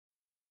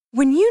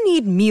When you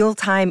need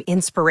mealtime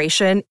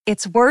inspiration,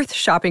 it's worth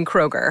shopping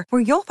Kroger,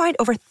 where you'll find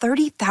over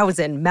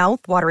 30,000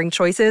 mouth-watering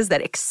choices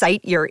that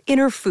excite your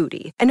inner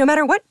foodie. And no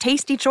matter what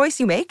tasty choice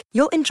you make,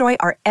 you'll enjoy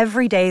our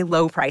everyday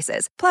low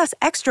prices, plus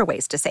extra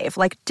ways to save,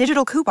 like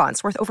digital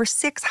coupons worth over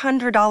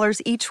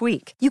 $600 each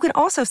week. You can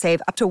also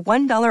save up to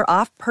 $1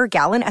 off per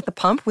gallon at the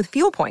pump with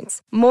fuel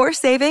points. More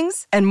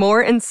savings and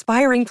more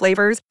inspiring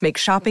flavors make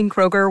shopping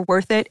Kroger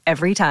worth it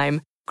every time.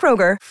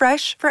 Kroger,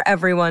 fresh for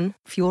everyone.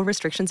 Fuel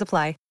restrictions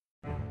apply.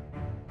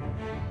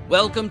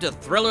 Welcome to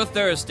Thriller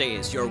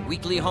Thursdays, your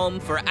weekly home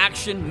for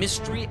action,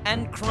 mystery,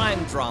 and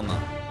crime drama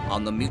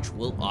on the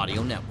Mutual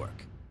Audio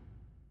Network.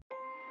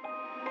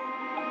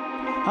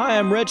 Hi,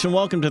 I'm Rich, and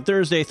welcome to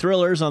Thursday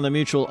Thrillers on the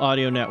Mutual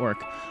Audio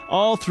Network.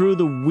 All through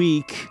the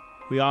week,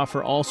 we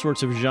offer all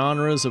sorts of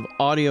genres of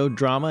audio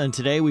drama, and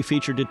today we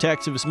feature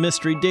detectives,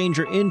 mystery,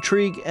 danger,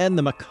 intrigue, and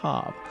the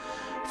macabre.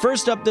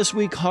 First up this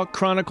week, Hawk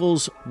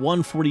Chronicles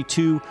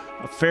 142,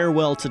 A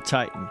Farewell to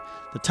Titan.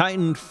 The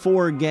Titan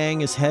 4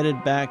 gang is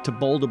headed back to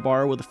Boulder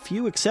Bar with a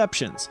few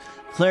exceptions.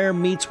 Claire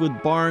meets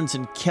with Barnes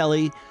and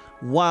Kelly,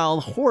 while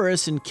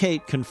Horace and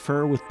Kate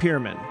confer with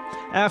Pierman.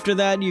 After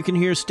that, you can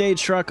hear Stage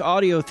Struck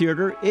Audio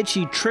Theater,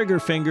 Itchy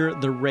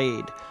Triggerfinger, The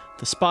Raid.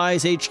 The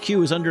Spies HQ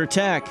is under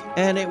attack,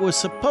 and it was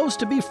supposed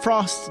to be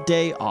Frost's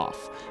day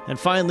off. And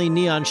finally,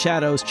 Neon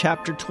Shadows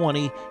Chapter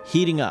 20,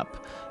 Heating Up.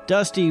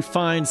 Dusty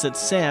finds that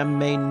Sam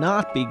may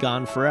not be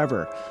gone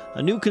forever.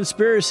 A new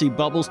conspiracy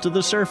bubbles to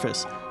the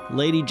surface.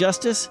 Lady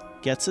Justice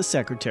gets a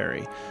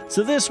secretary.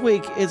 So this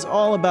week, it's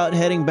all about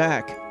heading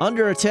back,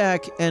 under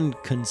attack,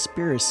 and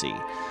conspiracy.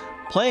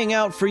 Playing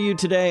out for you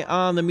today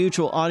on the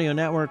Mutual Audio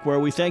Network, where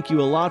we thank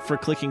you a lot for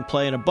clicking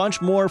play and a bunch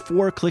more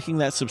for clicking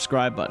that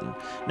subscribe button.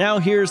 Now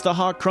here's the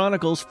Hawk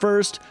Chronicles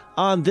first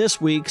on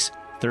this week's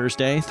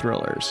Thursday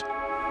Thrillers.